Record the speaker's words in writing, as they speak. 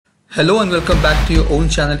Hello and welcome back to your own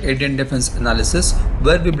channel Indian Defense Analysis,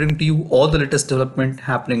 where we bring to you all the latest development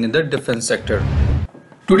happening in the defense sector.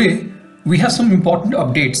 Today, we have some important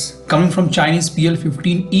updates coming from Chinese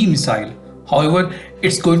PL-15E missile. However,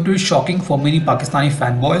 it's going to be shocking for many Pakistani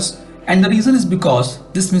fanboys, and the reason is because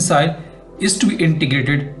this missile is to be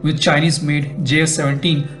integrated with Chinese-made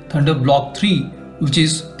JF-17 Thunder Block 3, which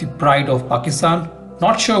is the pride of Pakistan.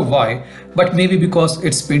 Not sure why, but maybe because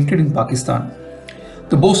it's painted in Pakistan.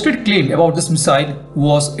 The boasted claim about this missile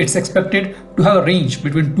was it's expected to have a range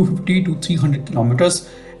between 250 to 300 kilometers,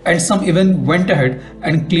 and some even went ahead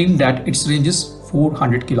and claimed that its range is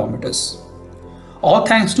 400 kilometers. All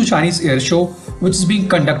thanks to Chinese air show, which is being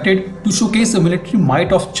conducted to showcase the military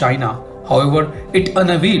might of China. However, it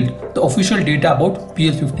unveiled the official data about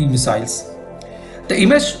PL-15 missiles. The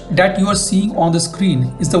image that you are seeing on the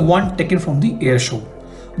screen is the one taken from the air show.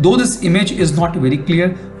 Though this image is not very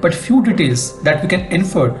clear, but few details that we can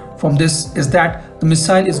infer from this is that the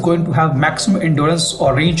missile is going to have maximum endurance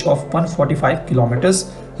or range of 145 kilometers,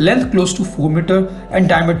 length close to 4 meters and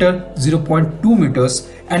diameter 0.2 meters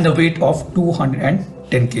and a weight of 210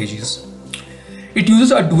 kgs. It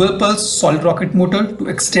uses a dual pulse solid rocket motor to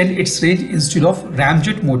extend its range instead of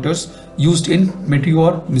ramjet motors used in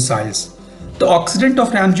Meteor missiles. The oxidant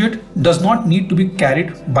of ramjet does not need to be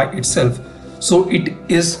carried by itself, so it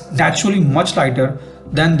is naturally much lighter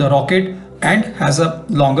than the rocket and has a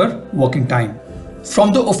longer working time.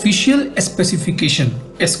 From the official specification,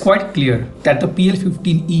 it's quite clear that the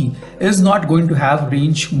PL-15E is not going to have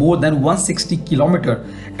range more than 160 km,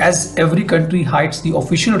 as every country hides the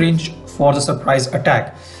official range for the surprise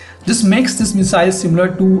attack. This makes this missile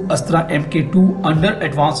similar to Astra Mk2 under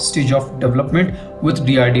advanced stage of development with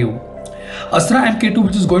DRDO. Astra Mk2,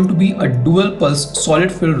 which is going to be a dual pulse solid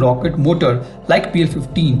fuel rocket motor like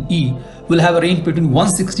PL-15E, will have a range between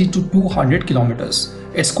 160 to 200 kilometers.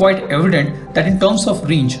 It's quite evident that in terms of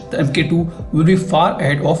range, the Mk2 will be far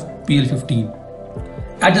ahead of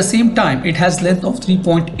PL-15. At the same time, it has length of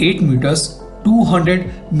 3.8 meters,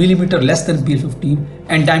 200 millimeter less than PL-15,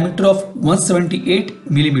 and diameter of 178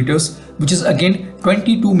 millimeters, which is again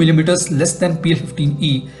 22 millimeters less than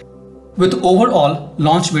PL-15E. With overall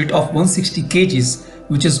launch weight of 160 kgs,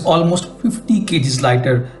 which is almost 50 kgs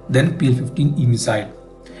lighter than PL-15E missile.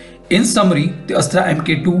 In summary, the Astra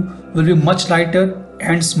Mk2 will be much lighter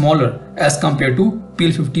and smaller as compared to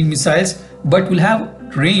PL-15 missiles, but will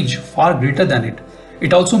have range far greater than it.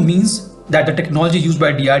 It also means that the technology used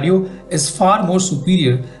by DRDO is far more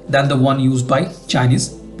superior than the one used by Chinese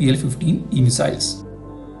PL-15E missiles.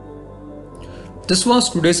 This was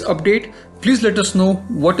today's update. Please let us know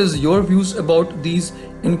what is your views about these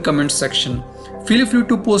in comment section. Feel free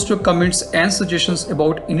to post your comments and suggestions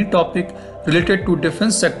about any topic related to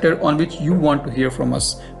defense sector on which you want to hear from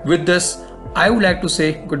us. With this, I would like to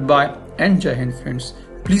say goodbye and Jai Hind friends.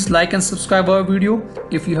 Please like and subscribe our video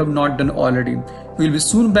if you have not done already. We will be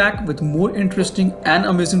soon back with more interesting and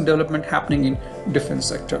amazing development happening in defense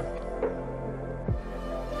sector.